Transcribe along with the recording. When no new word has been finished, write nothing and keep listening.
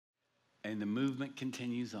and the movement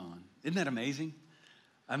continues on. Isn't that amazing?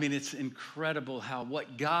 I mean, it's incredible how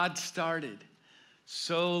what God started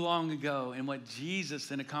so long ago and what Jesus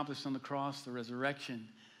then accomplished on the cross, the resurrection,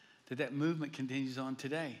 that movement continues on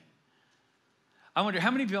today. I wonder,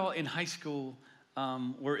 how many of y'all in high school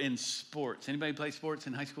were in sports? Anybody play sports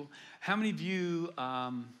in high school? How many of you,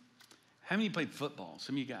 played football?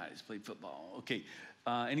 Some of you guys played football. Okay.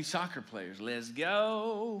 Any soccer players? Let's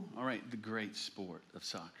go. All right, the great sport of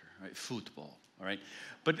soccer, right? Football, all right?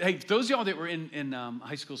 But hey, those of y'all that were in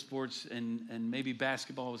high school sports and maybe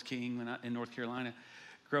basketball was king when in North Carolina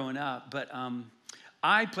growing up, but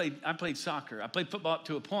I played soccer. I played football up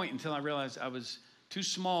to a point until I realized I was too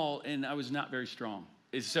small and I was not very strong.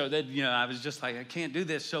 So that, I was just like, I can't do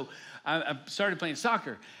this. So I started playing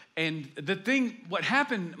soccer. And what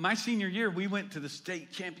happened my senior year, we went to the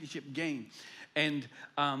state championship game. And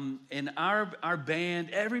our band,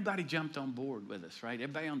 everybody jumped on board with us, right?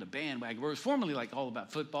 Everybody on the bandwagon. It was formerly like all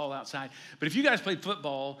about football outside. But if you guys played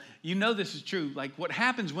football, you know this is true. Like what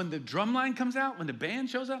happens when the drum line comes out, when the band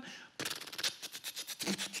shows up,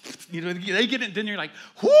 they get it, then you're like,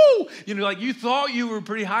 whoo! Like you thought you were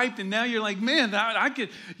pretty hyped, and now you're like, man, I could.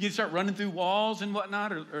 You start running through walls and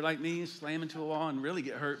whatnot, or like me, slam into a wall and really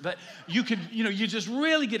get hurt. But you could, you just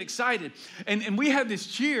really get excited. And we had this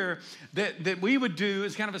cheer that we would do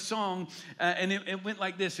as kind of a song, and it went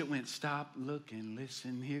like this. It went, stop, look, and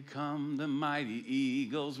listen, here come the mighty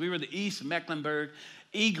Eagles. We were the East Mecklenburg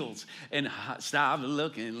Eagles. And stop,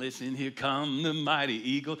 look, and listen, here come the mighty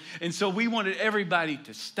Eagles. And so we wanted everybody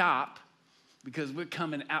to stop because we're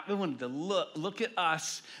coming out. We wanted to look at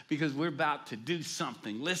us because we're about to do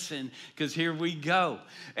something. Listen, because here we go.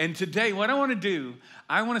 And today, what I want to do,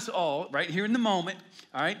 I want us all, right here in the moment,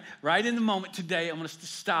 all right, right in the moment today, I want us to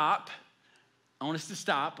stop.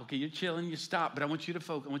 Okay, you're chilling, you stop, but I want you to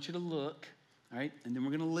focus. I want you to look, all right, and then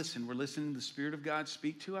we're going to listen. We're listening to the Spirit of God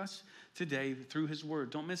speak to us today through his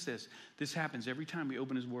word. Don't miss this. This happens every time we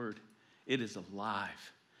open his word. It is alive.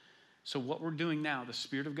 So what we're doing now, the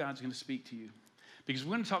Spirit of God is going to speak to you because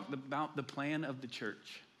we're going to talk about the plan of the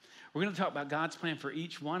church. We're going to talk about God's plan for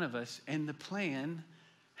each one of us, and the plan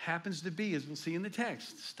happens to be, as we'll see in the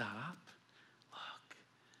text, stop, look,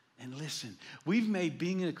 and listen. We've made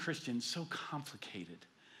being a Christian so complicated.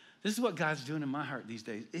 This is what God's doing in my heart these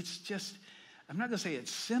days. It's just, I'm not going to say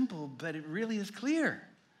it's simple, but it really is clear.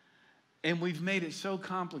 And we've made it so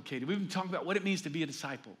complicated. We've been talking about what it means to be a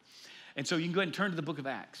disciple. And so you can go ahead and turn to the book of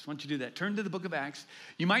Acts. Why don't you do that? Turn to the book of Acts.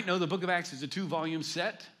 You might know the book of Acts is a 2-volume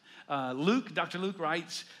set. Dr. Luke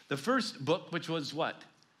writes the first book, which was what?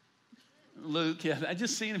 Luke. Yeah, I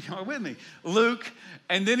just seen if y'all are with me. Luke.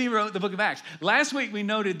 And then he wrote the book of Acts. Last week we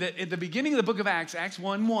noted that at the beginning of the book of Acts, Acts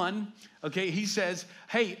 1:1, okay, he says,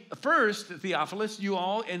 hey, first, Theophilus, you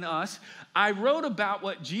all and us, I wrote about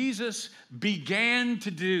what Jesus began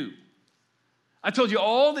to do. I told you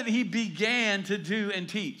all that he began to do and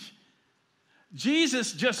teach.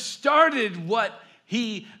 Jesus just started what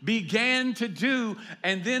he began to do,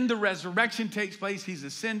 and then the resurrection takes place. He's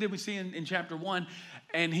ascended, we see in chapter 1,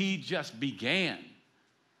 and he just began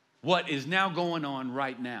what is now going on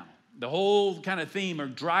right now. The whole kind of theme or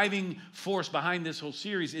driving force behind this whole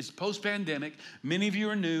series is post-pandemic. Many of you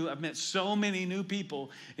are new. I've met so many new people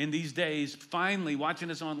in these days, finally watching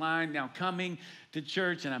us online, now coming to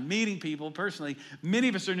church, and I'm meeting people personally. Many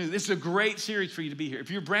of us are new. This is a great series for you to be here. If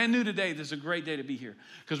you're brand new today, this is a great day to be here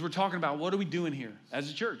because we're talking about what are we doing here as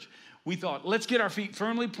a church. We thought, let's get our feet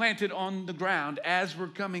firmly planted on the ground as we're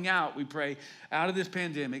coming out, we pray, out of this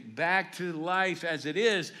pandemic, back to life as it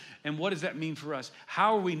is. And what does that mean for us?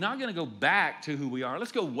 How are we not going to go back to who we are?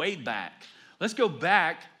 Let's go way back. Let's go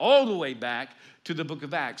back, all the way back to the book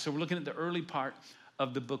of Acts. So we're looking at the early part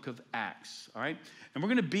of the book of Acts, all right? And we're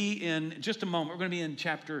going to be in, just a moment, we're going to be in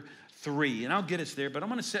chapter 3. And I'll get us there, but I'm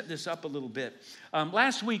going to set this up a little bit.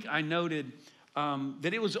 Last week I noted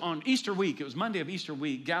that it was on Easter week. It was Monday of Easter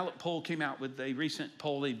week. Gallup poll came out with a recent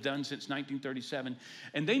poll they've done since 1937.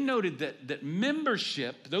 And they noted that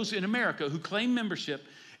membership, those in America who claim membership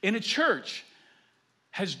in a church,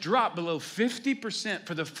 has dropped below 50%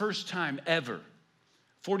 for the first time ever.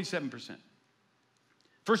 47%.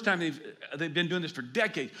 First time they've been doing this for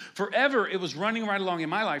decades. Forever, it was running right along in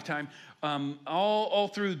my lifetime. All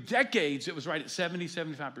through decades, it was right at 70,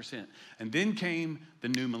 75%. And then came the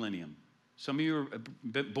new millennium. Some of you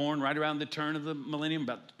were born right around the turn of the millennium,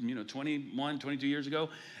 about 21, 22 years ago.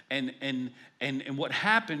 And what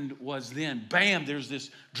happened was then, bam, there's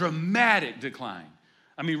this dramatic decline.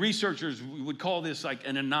 I mean, researchers would call this like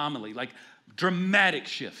an anomaly, like dramatic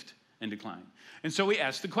shift and decline. And so we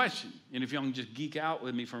asked the question, and if y'all can just geek out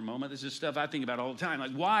with me for a moment, this is stuff I think about all the time.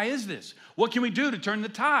 Like, why is this? What can we do to turn the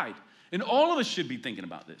tide And all of us should be thinking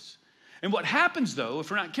about this. And what happens, though,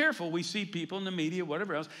 if we're not careful, we see people in the media,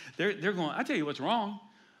 whatever else, they're going, I tell you what's wrong.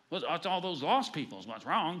 Well, it's all those lost people is what's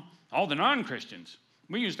wrong. All the non-Christians.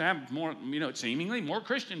 We used to have more, seemingly more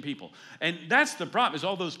Christian people. And that's the problem, is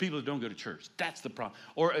all those people that don't go to church. That's the problem.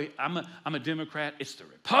 Or I'm a Democrat. It's the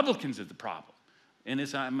Republicans that are the problem. And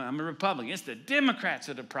I'm a Republican. It's the Democrats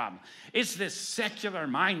that are the problem. It's this secular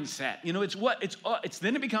mindset.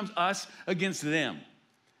 Then it becomes us against them.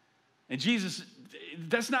 And Jesus,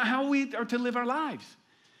 that's not how we are to live our lives.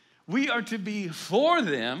 We are to be for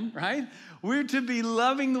them, right? We're to be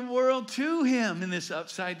loving the world to him in this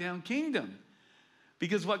upside down kingdom.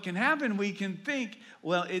 Because what can happen, we can think,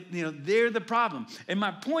 well, they're the problem. And my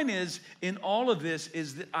point is, in all of this,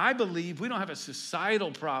 is that I believe we don't have a societal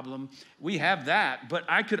problem. We have that. But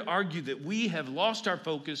I could argue that we have lost our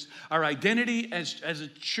focus. Our identity as a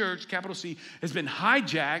church, capital C, has been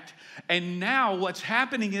hijacked. And now what's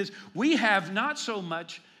happening is we have not so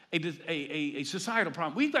much a societal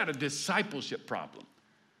problem. We've got a discipleship problem.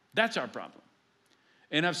 That's our problem.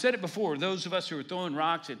 And I've said it before, those of us who are throwing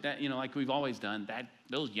rocks at that, like we've always done,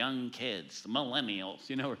 those young kids, the millennials,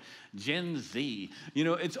 or Gen Z,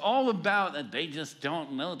 it's all about that they just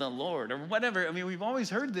don't know the Lord or whatever. I mean, we've always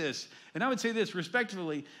heard this. And I would say this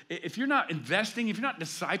respectfully, if you're not investing, if you're not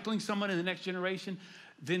discipling someone in the next generation,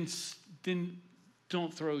 then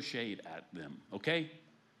don't throw shade at them, okay?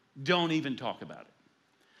 Don't even talk about it.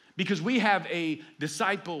 Because we have a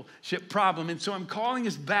discipleship problem. And so I'm calling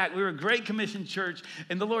us back. We're a Great Commission church,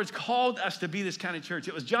 and the Lord's called us to be this kind of church.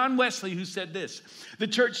 It was John Wesley who said this: the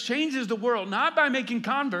church changes the world not by making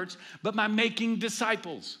converts, but by making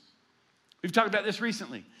disciples. We've talked about this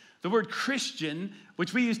recently. The word Christian,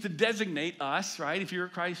 which we used to designate us, right? If you're a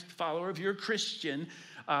Christ follower, if you're a Christian,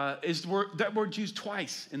 is that word's used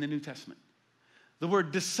twice in the New Testament. The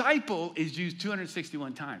word disciple is used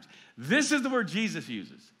 261 times. This is the word Jesus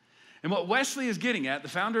uses. And what Wesley is getting at, the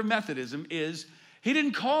founder of Methodism, is he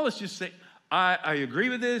didn't call us just to say, I agree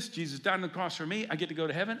with this. Jesus died on the cross for me. I get to go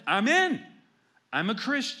to heaven. I'm in. I'm a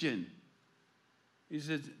Christian. He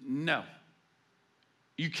says, no.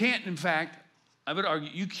 You can't, in fact, I would argue,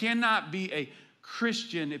 you cannot be a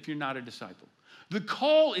Christian if you're not a disciple. The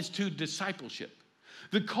call is to discipleship.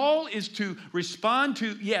 The call is to respond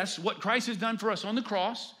to, yes, what Christ has done for us on the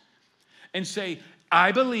cross and say,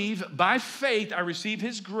 I believe by faith I receive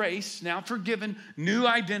his grace, now forgiven, new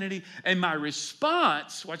identity, and my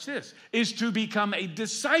response, watch this, is to become a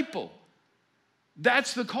disciple.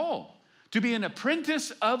 That's the call, to be an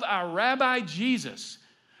apprentice of our Rabbi Jesus.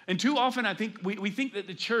 And too often I think we think that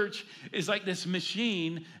the church is like this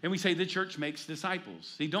machine, and we say the church makes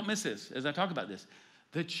disciples. See, don't miss this as I talk about this.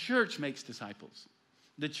 The church makes disciples.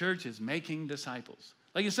 The church is making disciples.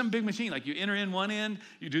 Like it's some big machine. Like you enter in one end,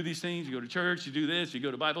 you do these things, you go to church, you do this, you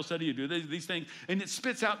go to Bible study, you do these things, and it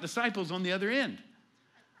spits out disciples on the other end.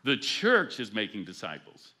 The church is making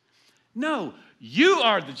disciples. No, you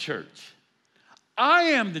are the church. I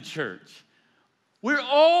am the church. We're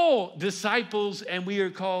all disciples, and we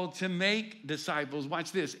are called to make disciples.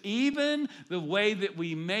 Watch this. Even the way that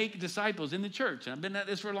we make disciples in the church, and I've been at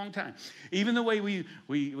this for a long time, even the way we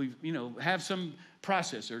have some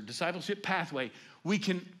process or discipleship pathway, we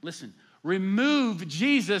can, remove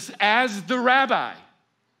Jesus as the rabbi.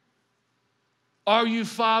 Are you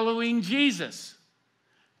following Jesus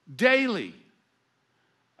daily?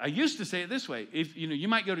 I used to say it this way. If you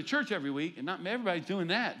might go to church every week, and not everybody's doing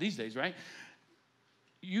that these days, right?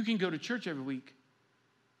 You can go to church every week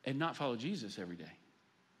and not follow Jesus every day.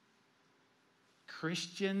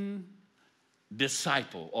 Christian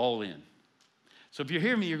disciple, all in. So if you're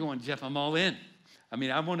hearing me, you're going, Jeff, I'm all in. I mean,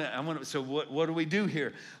 I want to, so what do we do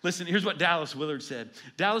here? Listen, here's what Dallas Willard said.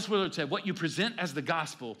 Dallas Willard said, what you present as the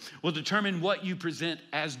gospel will determine what you present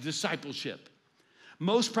as discipleship.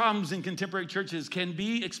 Most problems in contemporary churches can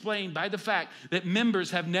be explained by the fact that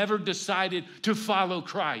members have never decided to follow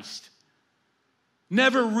Christ.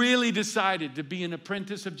 Never really decided to be an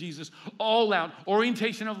apprentice of Jesus, all out,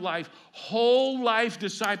 orientation of life, whole life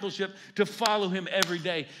discipleship to follow him every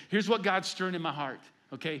day. Here's what God's stirring in my heart,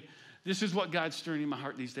 okay? This is what God's stirring in my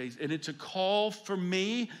heart these days. And it's a call for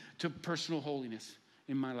me to personal holiness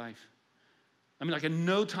in my life. I mean, like a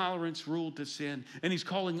no tolerance rule to sin. And he's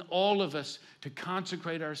calling all of us to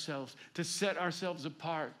consecrate ourselves, to set ourselves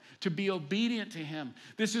apart, to be obedient to him.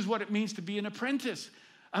 This is what it means to be an apprentice.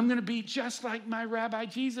 I'm going to be just like my Rabbi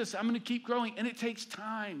Jesus. I'm going to keep growing. And it takes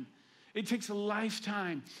time. It takes a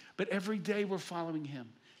lifetime. But every day we're following him,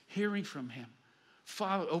 hearing from him,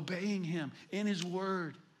 obeying him in his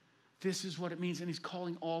word. This is what it means. And he's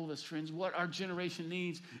calling all of us, friends. What our generation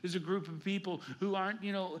needs is a group of people who aren't,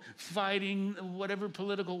 fighting whatever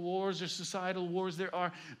political wars or societal wars there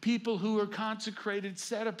are. People who are consecrated,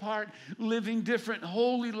 set apart, living different,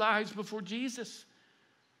 holy lives before Jesus.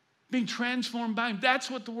 Being transformed by him. That's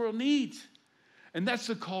what the world needs. And that's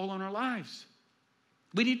the call on our lives.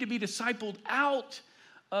 We need to be discipled out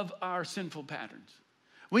of our sinful patterns.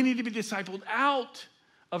 We need to be discipled out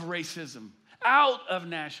of racism, out of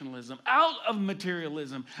nationalism, out of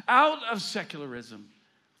materialism, out of secularism.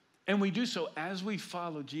 And we do so as we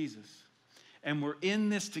follow Jesus. And we're in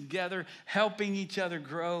this together, helping each other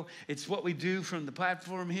grow. It's what we do from the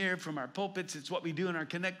platform here, from our pulpits. It's what we do in our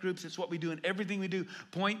connect groups. It's what we do in everything we do.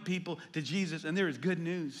 Point people to Jesus. And there is good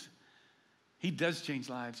news. He does change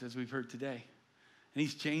lives, as we've heard today. And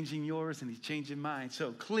he's changing yours and he's changing mine.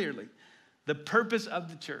 So clearly, the purpose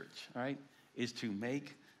of the church, all right, is to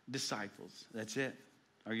make disciples. That's it.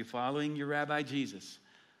 Are you following your Rabbi Jesus?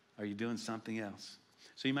 Are you doing something else?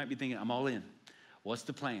 So you might be thinking, I'm all in. What's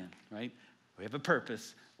the plan, right? We have a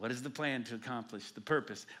purpose. What is the plan to accomplish the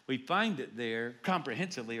purpose? We find it there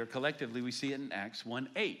comprehensively or collectively. We see it in Acts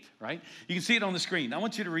 1:8, right? You can see it on the screen. I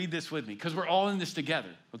want you to read this with me because we're all in this together.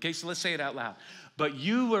 Okay, so let's say it out loud. But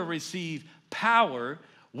you will receive power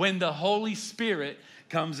when the Holy Spirit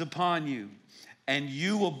comes upon you. And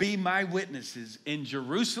you will be my witnesses in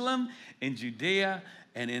Jerusalem, in Judea,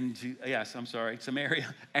 and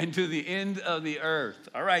Samaria, and to the end of the earth.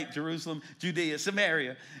 All right, Jerusalem, Judea,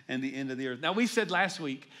 Samaria, and the end of the earth. Now, we said last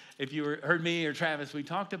week, if you heard me or Travis, we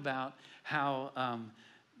talked about how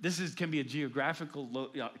can be a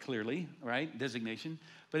geographical, clearly, right, designation,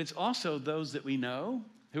 but it's also those that we know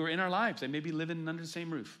who are in our lives. They may be living under the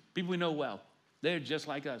same roof. People we know well. They're just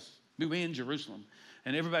like us. We're in Jerusalem,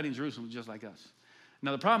 and everybody in Jerusalem is just like us.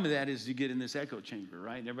 Now, the problem with that is you get in this echo chamber,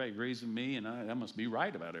 right? Everybody agrees with me, and I must be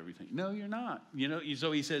right about everything. No, you're not.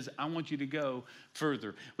 So he says, I want you to go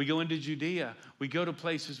further. We go into Judea. We go to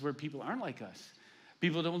places where people aren't like us.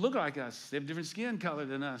 People don't look like us. They have different skin color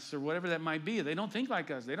than us or whatever that might be. They don't think like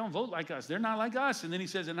us. They don't vote like us. They're not like us. And then he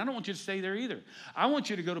says, and I don't want you to stay there either. I want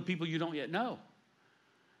you to go to people you don't yet know.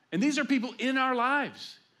 And these are people in our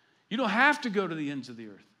lives. You don't have to go to the ends of the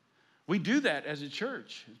earth. We do that as a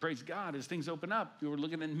church. Praise God, as things open up. We were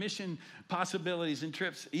looking at mission possibilities and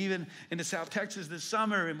trips, even into South Texas this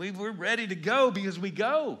summer, and we're ready to go because we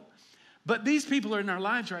go. But these people are in our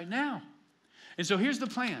lives right now. And so here's the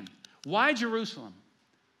plan. Why Jerusalem?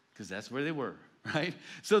 Because that's where they were, right?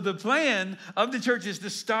 So the plan of the church is to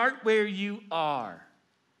start where you are.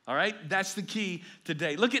 All right? That's the key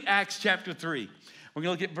today. Look at Acts chapter 3. We're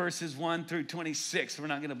going to look at verses 1 through 26. We're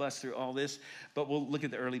not going to bust through all this, but we'll look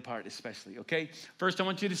at the early part especially, okay? First, I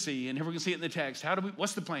want you to see, and here we're going to see it in the text.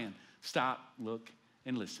 What's the plan? Stop, look,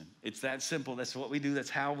 and listen. It's that simple. That's what we do. That's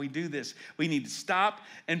how we do this. We need to stop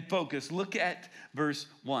and focus. Look at verse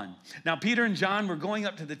 1. Now, Peter and John were going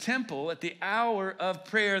up to the temple at the hour of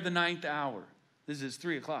prayer, the 9th hour. This is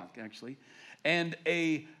 3 o'clock, actually. And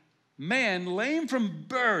a man lame from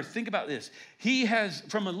birth, think about this. He has,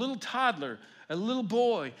 from a little toddler, a little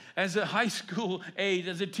boy, as a high school age,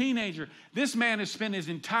 as a teenager, this man has spent his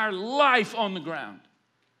entire life on the ground.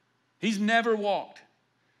 He's never walked.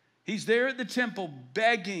 He's there at the temple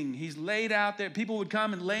begging. He's laid out there. People would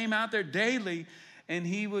come and lay him out there daily, and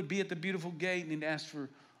he would be at the beautiful gate and he'd ask for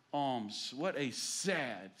alms. What a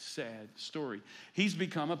sad, sad story. He's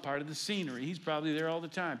become a part of the scenery. He's probably there all the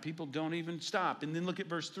time. People don't even stop. And then look at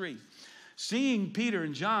verse 3. Seeing Peter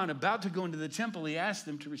and John about to go into the temple, he asked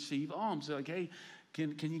them to receive alms. They're like, hey,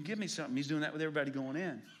 can you give me something? He's doing that with everybody going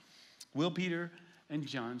in. Will Peter and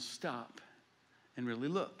John stop and really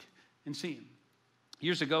look and see him?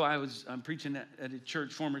 Years ago, I'm preaching at a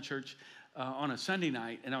church, former church, on a Sunday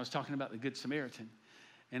night, and I was talking about the Good Samaritan.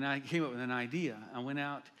 And I came up with an idea. I went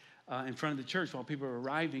out in front of the church while people were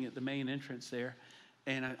arriving at the main entrance there,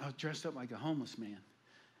 and I was dressed up like a homeless man.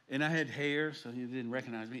 And I had hair, so you didn't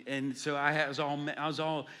recognize me. And so I was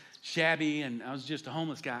all shabby, and I was just a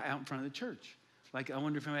homeless guy out in front of the church. Like, I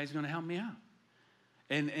wonder if anybody's going to help me out.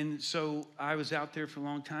 And so I was out there for a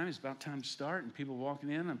long time. It's about time to start, and people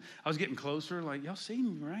walking in. I was getting closer, like, y'all see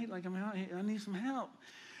me, right? Like, I'm out here. I need some help.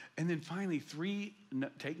 And then finally, 3,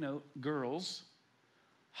 take note, girls,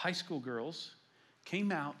 high school girls,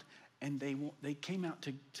 came out. And they came out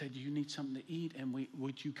to say, do you need something to eat? And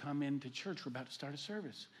would you come into church? We're about to start a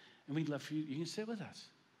service. And we'd love for you. You can sit with us.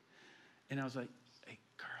 And I was like, hey,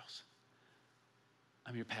 girls,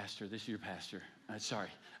 I'm your pastor. This is your pastor. Sorry,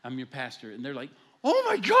 I'm your pastor. And they're like, oh,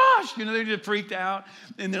 my gosh. They just freaked out.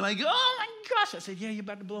 And they're like, oh, my gosh. I said, yeah, you're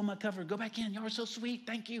about to blow my cover. Go back in. Y'all are so sweet.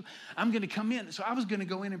 Thank you. I'm going to come in. So I was going to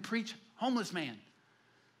go in and preach homeless man.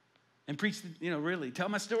 and preach, really tell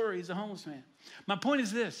my story as a homeless man. My point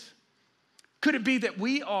is this. Could it be that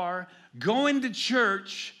we are going to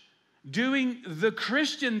church, doing the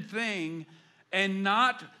Christian thing, and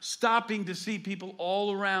not stopping to see people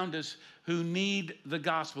all around us who need the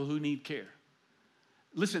gospel, who need care?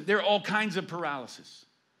 Listen, there are all kinds of paralysis.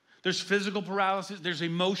 There's physical paralysis. There's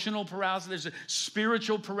emotional paralysis. There's a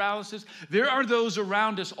spiritual paralysis. There are those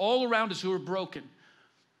around us, all around us, who are broken.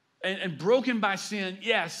 And broken by sin,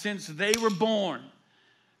 yes, since they were born.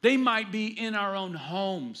 They might be in our own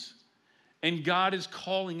homes. And God is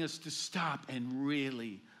calling us to stop and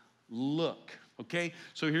really look, okay?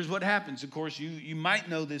 So here's what happens. Of course, you might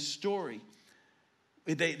know this story.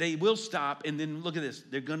 They will stop, and then look at this.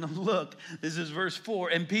 They're going to look. This is verse 4.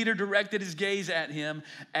 And Peter directed his gaze at him,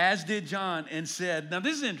 as did John, and said, now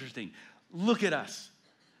this is interesting. Look at us.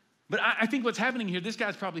 But I think what's happening here, this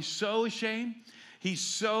guy's probably so ashamed. He's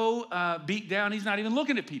so beat down, he's not even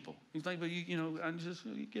looking at people. He's like, well,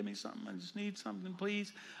 you give me something. I just need something,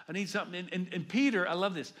 please. I need something. And Peter, I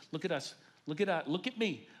love this. Look at us. Look at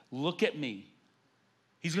me. Look at me.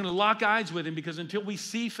 He's going to lock eyes with him, because until we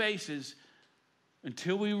see faces,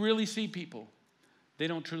 until we really see people, they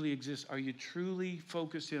don't truly exist. Are you truly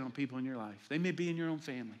focused in on people in your life? They may be in your own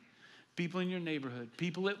family, people in your neighborhood,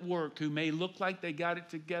 people at work who may look like they got it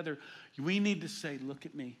together. We need to say, look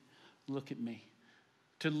at me. Look at me.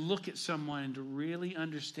 To look at someone and to really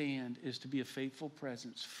understand is to be a faithful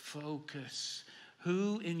presence. Focus.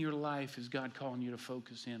 Who in your life is God calling you to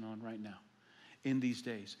focus in on right now in these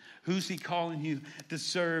days? Who's he calling you to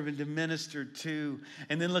serve and to minister to?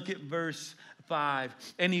 And then look at verse 5.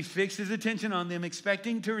 And he fixed his attention on them,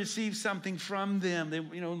 expecting to receive something from them.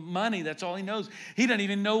 Money, that's all he knows. He doesn't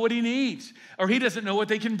even know what he needs, or he doesn't know what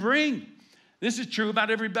they can bring. This is true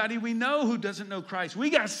about everybody we know who doesn't know Christ.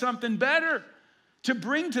 We got something better to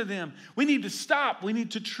bring to them. We need to stop. We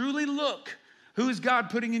need to truly look. Who is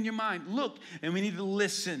God putting in your mind? Look, and we need to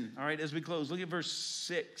listen. All right, as we close, look at verse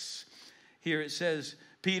 6. Here it says,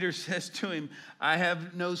 Peter says to him, I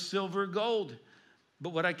have no silver or gold,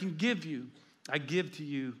 but what I can give you, I give to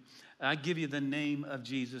you. I give you the name of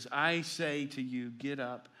Jesus. I say to you, get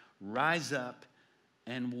up, rise up,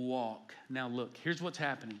 and walk. Now look, here's what's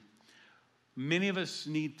happening. Many of us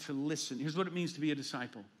need to listen. Here's what it means to be a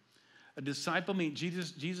disciple. A disciple means,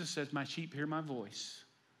 Jesus says, my sheep hear my voice.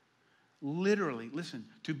 Literally, listen,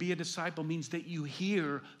 to be a disciple means that you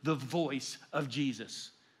hear the voice of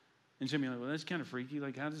Jesus. And some of you are like, well, that's kind of freaky.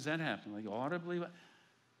 Like, how does that happen? Like, audibly?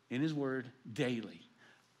 In his word, daily.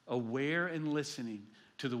 Aware and listening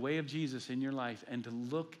to the way of Jesus in your life, and to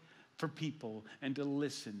look for people and to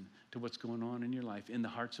listen to what's going on in your life, in the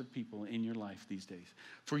hearts of people in your life these days.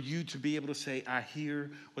 For you to be able to say, I hear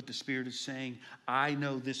what the Spirit is saying. I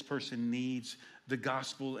know this person needs the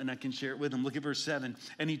gospel, and I can share it with them. Look at verse 7.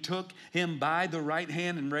 And he took him by the right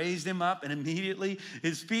hand and raised him up, and immediately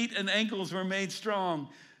his feet and ankles were made strong.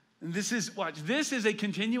 And this is a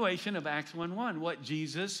continuation of Acts 1:1, what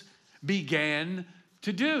Jesus began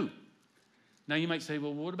to do. Now you might say,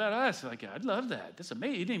 well, what about us? Like, I'd love that. That's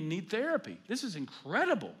amazing. He didn't even need therapy. This is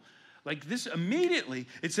incredible. Like this immediately,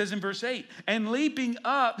 it says in verse 8, and leaping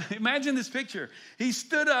up, imagine this picture. He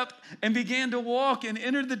stood up and began to walk and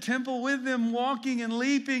entered the temple with them, walking and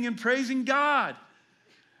leaping and praising God.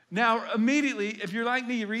 Now, immediately, if you're like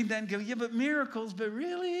me, you read that and go, yeah, but miracles, but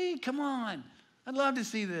really? Come on. I'd love to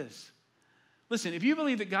see this. Listen, if you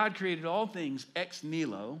believe that God created all things ex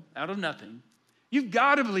nihilo, out of nothing, you've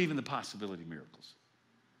got to believe in the possibility of miracles.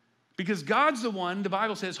 Because God's the one, the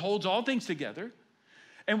Bible says, holds all things together.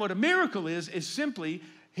 And what a miracle is simply,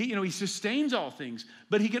 he sustains all things.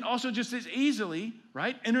 But he can also just as easily,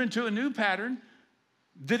 right, enter into a new pattern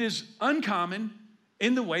that is uncommon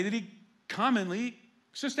in the way that he commonly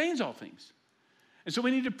sustains all things. And so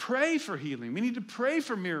we need to pray for healing. We need to pray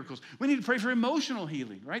for miracles. We need to pray for emotional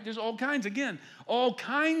healing, right? There's all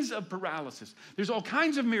kinds of paralysis. There's all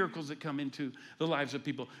kinds of miracles that come into the lives of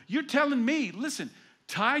people. You're telling me, listen,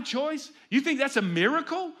 tie choice, you think that's a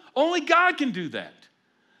miracle? Only God can do that.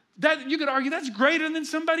 That you could argue that's greater than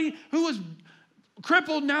somebody who was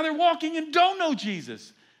crippled, now they're walking and don't know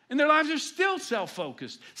Jesus. And their lives are still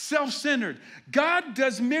self-focused, self-centered. God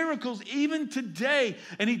does miracles even today,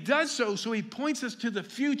 and he does so he points us to the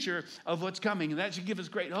future of what's coming, and that should give us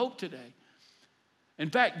great hope today. In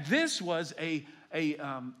fact, this was a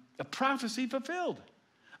prophecy fulfilled.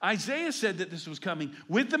 Isaiah said that this was coming.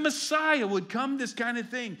 With the Messiah would come this kind of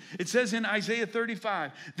thing. It says in Isaiah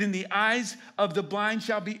 35, then the eyes of the blind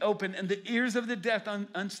shall be opened and the ears of the deaf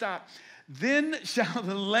unstopped. Then shall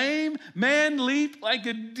the lame man leap like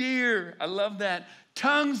a deer. I love that.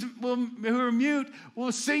 Tongues who are mute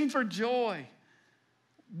will sing for joy.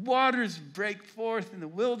 Waters break forth in the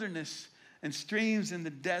wilderness and streams in the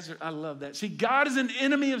desert. I love that. See, God is an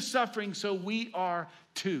enemy of suffering, so we are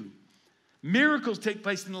too. Miracles take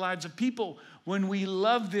place in the lives of people. When we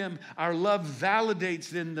love them, our love validates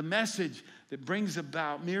then the message that brings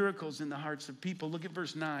about miracles in the hearts of people. Look at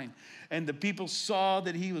verse 9. And the people saw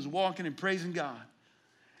that he was walking and praising God.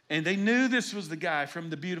 And they knew this was the guy from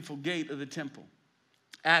the beautiful gate of the temple,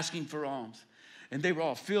 asking for alms. And they were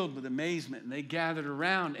all filled with amazement, and they gathered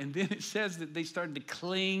around. And then it says that they started to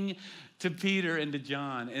cling to Peter and to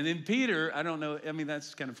John. And then Peter, I don't know, I mean,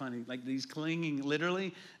 that's kind of funny. Like, he's clinging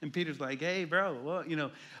literally. And Peter's like, hey, bro,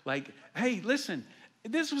 well, like, hey, listen,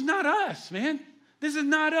 this was not us, man. This is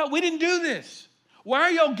not us. We didn't do this. Why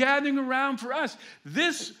are y'all gathering around for us?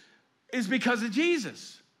 This is because of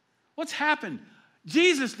Jesus. What's happened?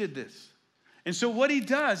 Jesus did this. And so what he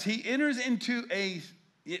does, he enters into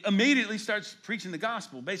immediately starts preaching the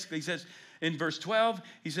gospel. Basically, he says in verse 12,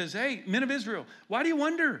 he says, hey, men of Israel, why do you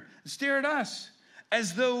wonder and stare at us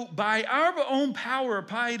as though by our own power or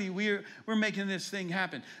piety we're making this thing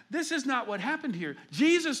happen? This is not what happened here.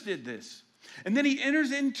 Jesus did this. And then he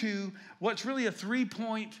enters into what's really a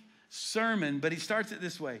 3-point sermon, but he starts it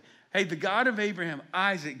this way. Hey, the God of Abraham,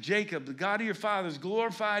 Isaac, Jacob, the God of your fathers,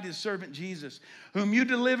 glorified his servant Jesus, whom you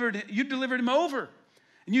delivered him over.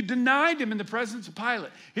 And you denied him in the presence of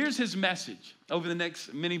Pilate. Here's his message over the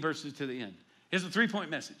next many verses to the end. Here's a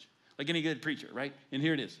 3-point message, like any good preacher, right? And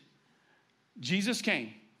here it is. Jesus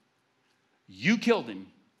came. You killed him.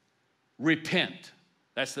 Repent.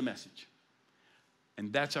 That's the message.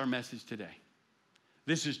 And that's our message today.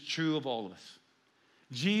 This is true of all of us.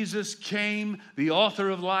 Jesus came, the author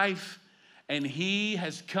of life, and he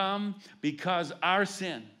has come because our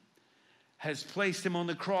sin has placed him on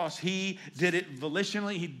the cross. He did it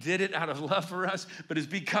volitionally. He did it out of love for us, but it's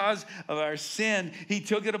because of our sin. He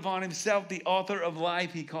took it upon himself, the author of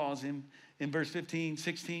life, he calls him in verse 15,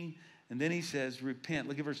 16. And then he says, repent.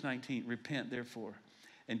 Look at verse 19. Repent, therefore,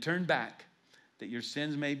 and turn back that your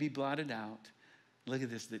sins may be blotted out. Look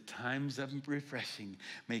at this, that times of refreshing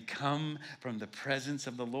may come from the presence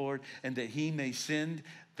of the Lord, and that he may send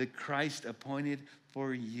the Christ appointed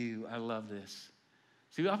for you. I love this.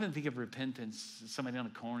 See, we often think of repentance, somebody on a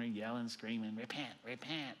corner yelling, screaming, repent,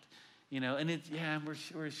 repent. And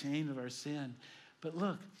we're ashamed of our sin. But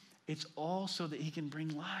look, it's all so that he can bring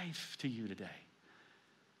life to you today.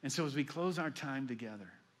 And so as we close our time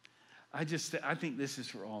together, I think this is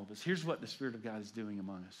for all of us. Here's what the Spirit of God is doing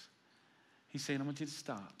among us. He's saying, I want you to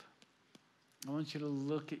stop. I want you to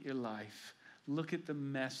look at your life. Look at the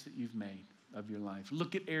mess that you've made of your life.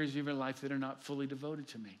 Look at areas of your life that are not fully devoted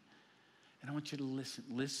to me. And I want you to listen.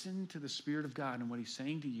 Listen to the Spirit of God and what he's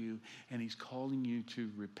saying to you, and he's calling you to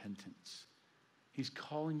repentance. He's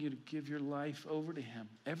calling you to give your life over to him.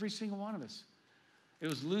 Every single one of us. It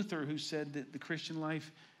was Luther who said that the Christian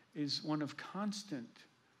life is one of constant,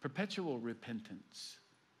 perpetual repentance.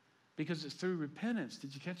 Because it's through repentance,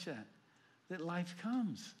 did you catch that? That life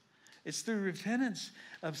comes. It's through repentance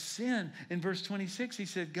of sin. In verse 26, he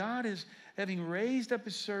said, God is, having raised up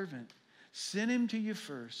his servant, sent him to you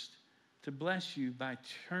first, to bless you by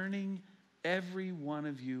turning every one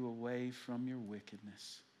of you away from your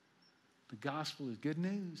wickedness. The gospel is good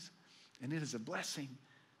news, and it is a blessing,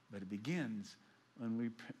 but it begins when we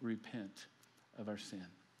repent of our sin.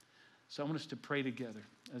 So I want us to pray together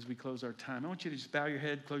as we close our time. I want you to just bow your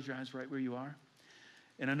head, close your eyes right where you are.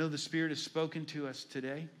 And I know the Spirit has spoken to us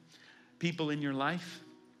today. People in your life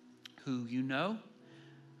who you know,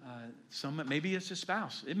 maybe it's a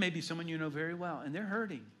spouse. It may be someone you know very well, and they're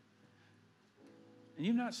hurting. And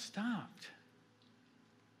you've not stopped.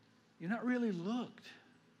 You've not really looked.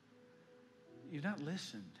 You've not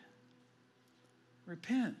listened.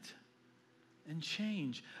 Repent and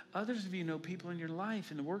change. Others of you know people in your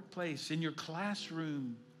life, in the workplace, in your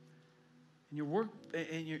classroom, in your work,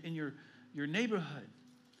 in your neighborhood,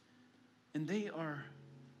 and they're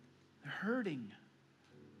hurting.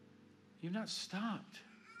 You've not stopped.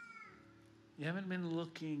 You haven't been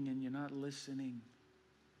looking, and you're not listening.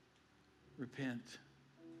 Repent.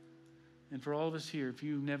 And for all of us here, if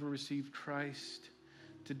you've never received Christ,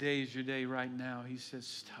 today is your day right now. He says,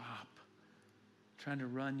 stop trying to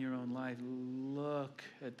run your own life. Look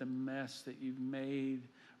at the mess that you've made.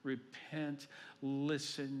 Repent.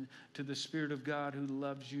 Listen to the Spirit of God who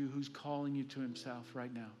loves you, who's calling you to himself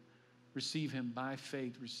right now. Receive him by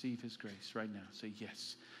faith. Receive his grace right now. Say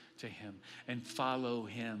yes to him and follow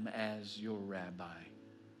him as your rabbi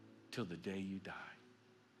till the day you die.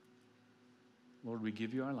 Lord, we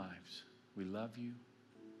give you our lives. We love you.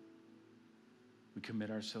 We commit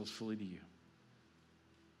ourselves fully to you.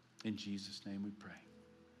 In Jesus' name we pray.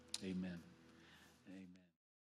 Amen. Amen.